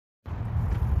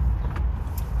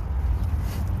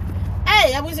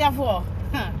Hey, I was here for.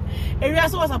 Area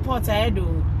so support I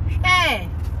do. Hey,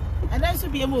 and then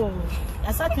should be a move.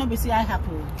 I sat me see I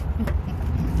happy.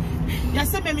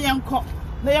 Yes, me uncle.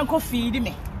 No uncle feed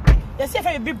me. Yes, if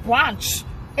I be branch.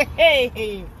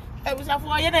 Hey. I was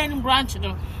for any branch,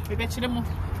 no. We bet you them.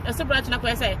 That's a branch, like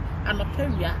I say. I'm a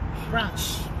peria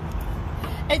branch.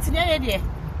 It's near idea.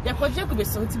 Your project could be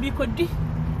so to be could be.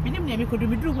 We never could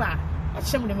do what a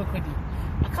shame never could.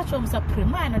 I catch almost a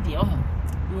prima at the home.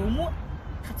 You more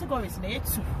categories in it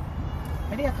too.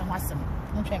 Maybe I can ask them.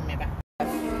 Don't remember.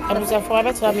 I was a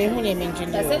forever to have a money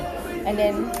engine. That's it. And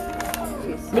then.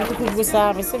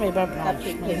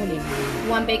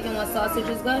 One bacon, one sausage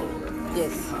is good?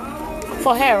 Yes.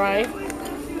 For her, right?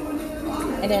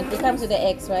 And then it comes with the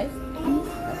eggs, right?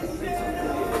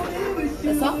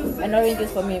 That's all? And orange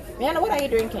juice for me. Rihanna, what are you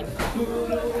drinking?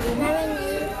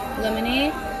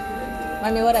 Lemonade.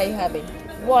 Mommy, what are you having?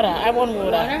 Water. I want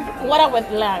water. Water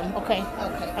with lime. Okay.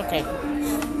 Okay.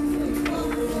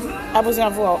 I was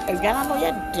going to if you're not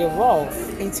yet devolve,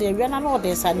 it's a Rihanna know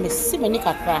this and Miss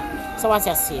Simenica. So what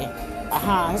I say?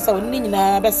 Aha, so we need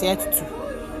to be set to.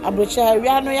 I butcher, we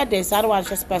are no yet this. I don't want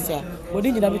to special. We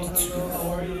need to be to.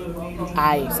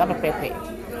 Aye, some pepper.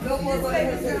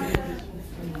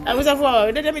 I was a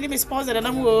didn't mean to be sponsored and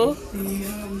I'm go.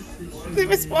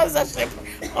 The sponsorship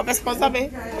of a sponsor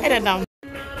me. I don't know.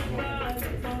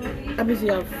 I was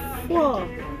here for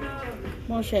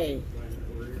more shade.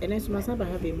 And then must have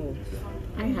a more.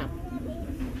 I have.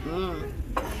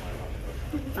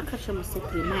 I catch them as a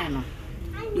minor.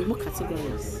 You more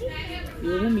categories.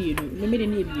 You won't be, you made a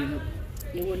name, you know.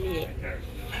 You won't need.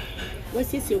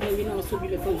 What's this? You will also be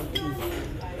before you.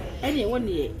 Any 1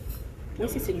 year.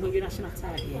 What's this in your national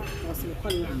tire here? Was in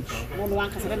calling one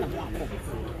Casarana Blanco.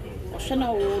 Or Shana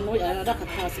or no other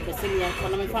house in the same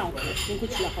economy found. You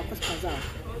could see a focus bazaar.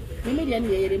 You made any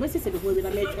year, they must say the whole I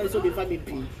made also be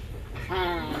family.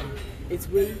 It's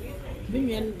really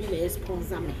women be a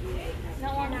sponsor. I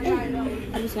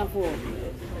just have for.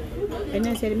 And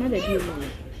I said, Mother, you know,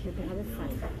 you can have a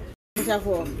fight. I have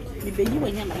for the baby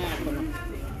when you're not.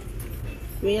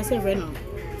 We are saying,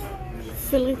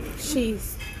 Philly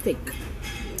cheese steak.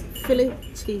 Philly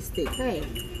cheese steak. Hey,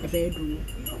 a bedroom.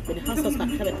 But the house has got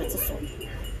a better song.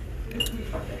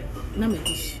 Number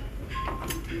dish.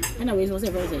 Anyways, what's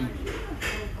everything?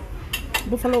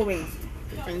 Buffalo wings.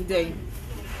 And then,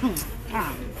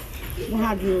 what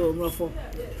have you, Ruffle?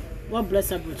 What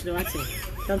bless up with the water?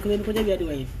 Don't come in for the other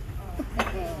way.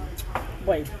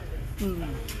 Boy.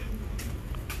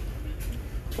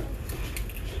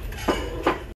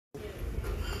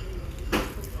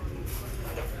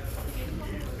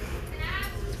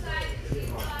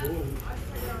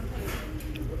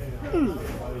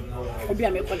 Obi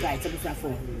a me ko dai tse bia fo.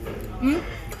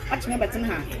 Watch me betin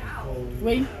ha.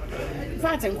 Wait.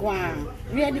 Fat and kwa.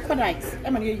 We are the kodite. E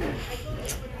ma ye yi.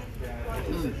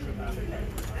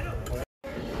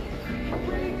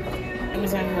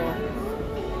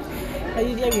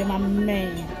 You dear my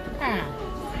man.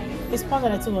 It's part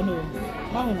of the two. No,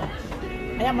 Mama.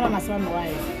 I am on my son.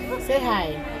 Wife. Say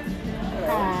hi.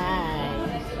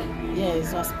 Hi.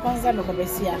 Yes, was sponsored by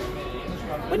Bessia.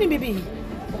 When you be,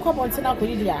 come on, Tina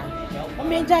Colidia. O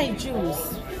may die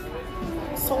juice.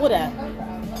 Soda.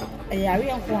 A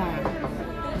area one.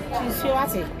 She's your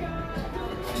attic.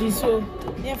 She's your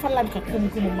never like a cum.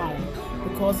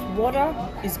 Because water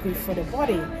is good for the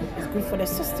body, it's good for the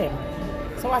system.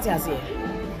 So what I say?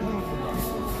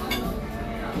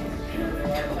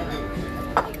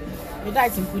 The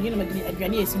diet in Pudin and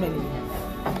Granny is many.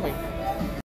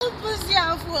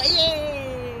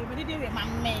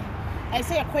 I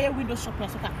say a quiet window shopper,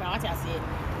 so what I say.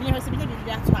 You have submitted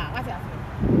that what I say.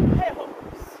 Hey,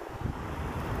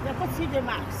 you put TJ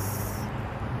Maxx.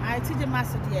 I TJ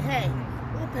Maxx at your hair.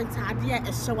 Open Tadia,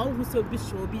 a show who so be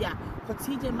show be a for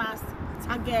TJ Maxx,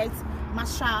 Target,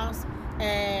 Marshalls,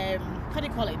 how do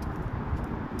you call it?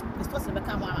 It's supposed to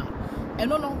become one. And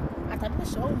no, at the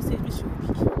show who says we should be.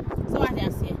 So what I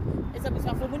say, it's a bit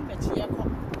of a woman, but she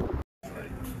come.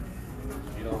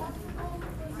 You know,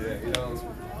 yeah, you know.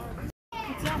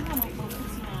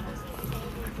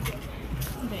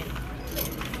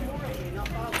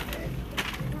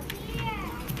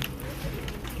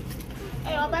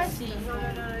 Obasi,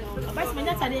 me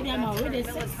that's a day I'm already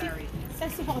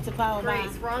sexy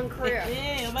horticulture. Wrong career.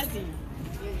 Yeah, Obasi.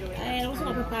 I also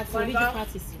got parties, religious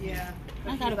parties. Yeah. I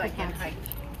got a party.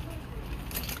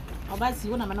 Obasi,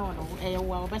 you know,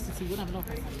 Obasi, you know,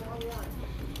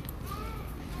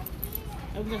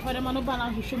 if for the man who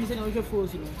balance, you show me the original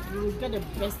photos, you will get the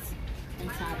best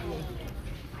entire day.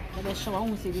 But the show, I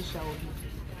won't say this show.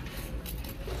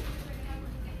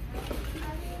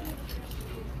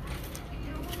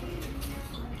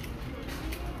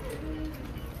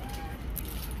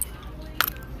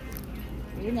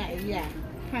 a year.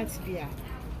 Can't be a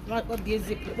what be a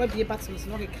zip, what be a buttons,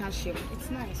 not a calcium. It's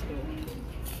nice though.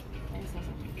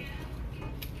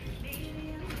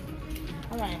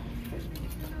 All right.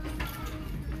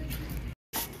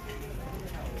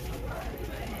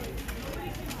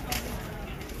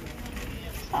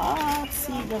 Oh,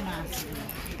 see the mask.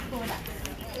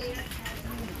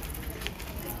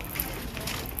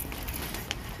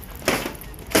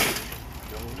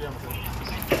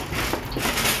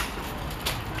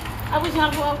 I was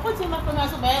having what's in my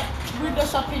commercial bed with the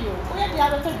shopping. We had the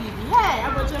other baby. Hey,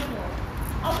 I'm a champion.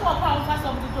 I'll walk out fast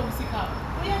over the door. See how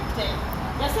we have to take.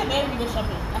 That's a baby with the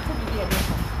shopping. That's a baby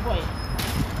boy.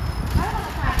 I don't want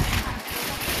to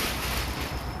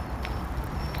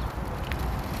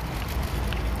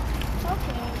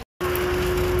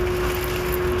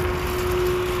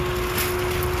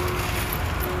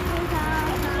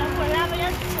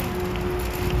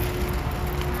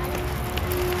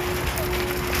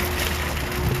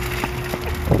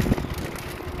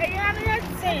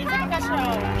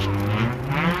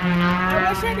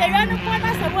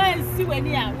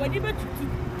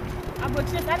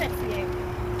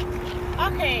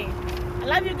okay, I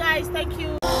love you guys. Thank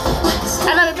you. I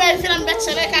love you guys. I'm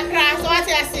better like a crack. So what I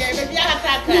say, baby, I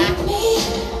crack.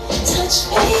 Touch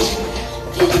me,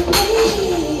 feel me.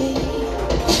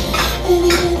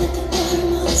 Anywhere that the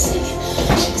bottom of the sea,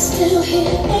 still here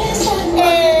inside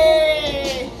me.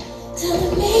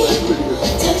 Telling me,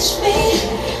 touch me,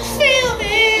 feel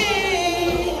me.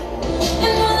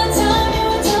 And all the time you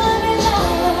were telling me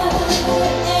love.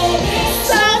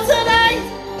 So tonight,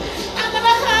 I'm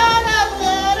gonna hide up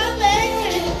what I'm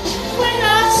making.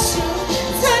 Without you,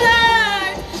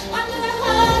 tonight, I'm gonna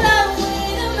hide up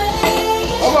what I'm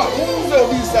making.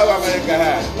 America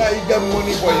has. Now you get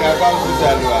money for your account to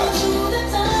sell.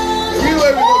 We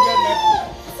will go get nothing.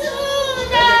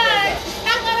 Tonight,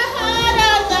 I'm gonna hide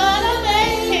out what I'm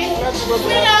making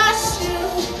without you.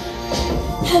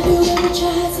 Have you ever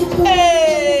tried to put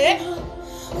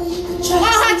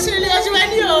actually, when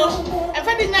you if I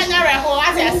didn't know what I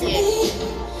say.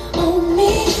 On me,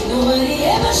 nobody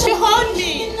ever should hold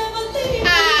me.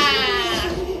 Ah,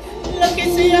 look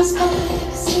into your eyes,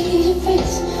 see your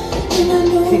face. Come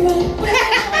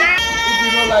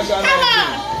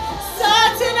on! So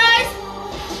tonight,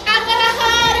 I'm gonna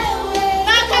hide.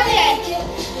 Now come here.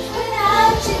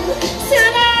 Without you.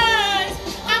 Tonight,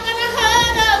 I'm gonna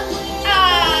hide.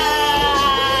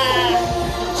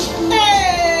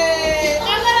 Hey,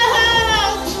 I'm gonna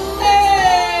hide. Hey,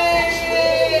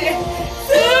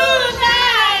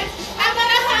 tonight, I'm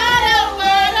gonna hide.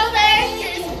 What I'm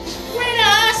making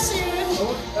without you.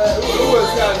 Who was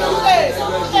that now? Hey,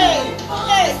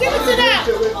 give it to them.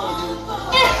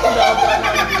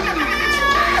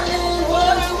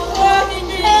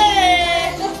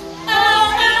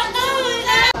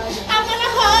 I'm gonna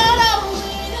hold up.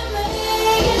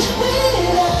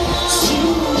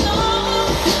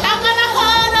 I'm gonna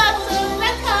hold up to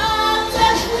the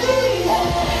contact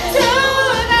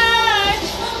tonight.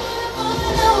 I'm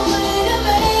gonna way to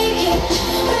make it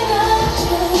without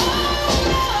you.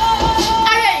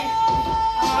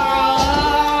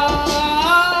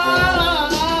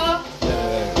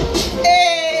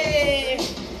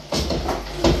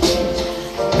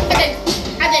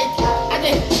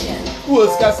 Who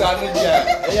was Cassandra?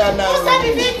 Yeah, now. Who's that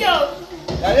video?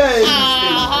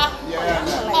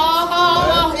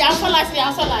 Yeah, so nice,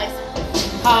 yeah, so nice.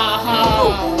 Ha ha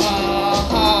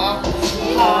ha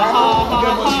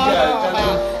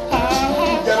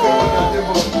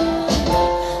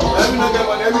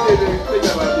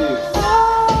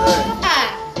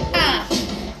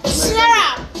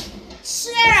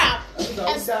Shut up.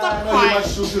 And stop crying.